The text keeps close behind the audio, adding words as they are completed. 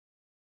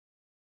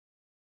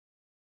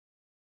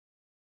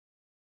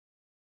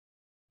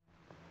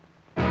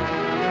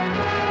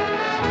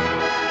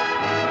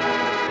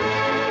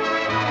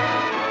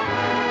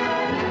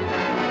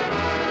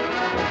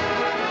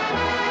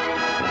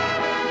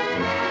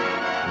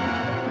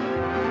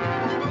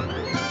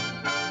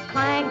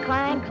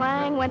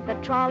bang went the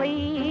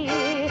trolley.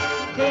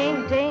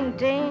 Ding, ding,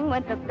 ding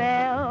went the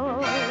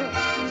bell.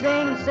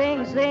 Zing,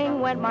 zing, zing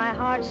went my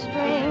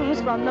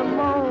heartstrings. From the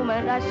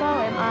moment I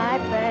saw him, I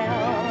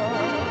fell.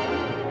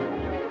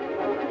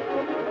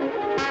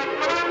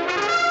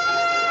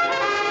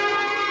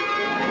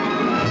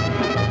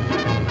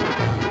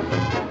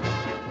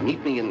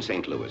 Meet Me in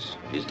St. Louis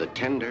is the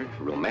tender,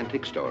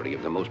 romantic story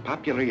of the most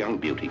popular young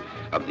beauty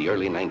of the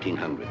early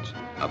 1900s,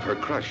 of her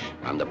crush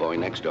on the boy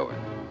next door,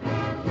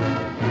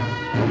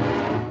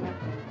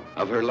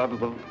 of her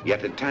lovable,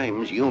 yet at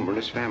times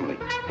humorous family.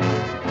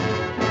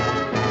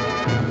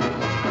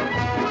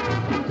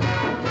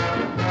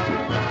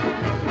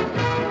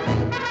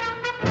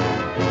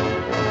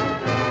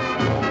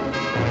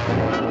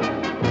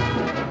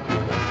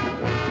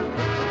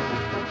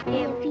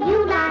 If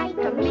you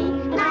like me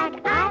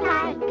like I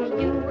like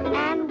you,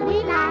 and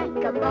we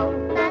like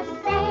both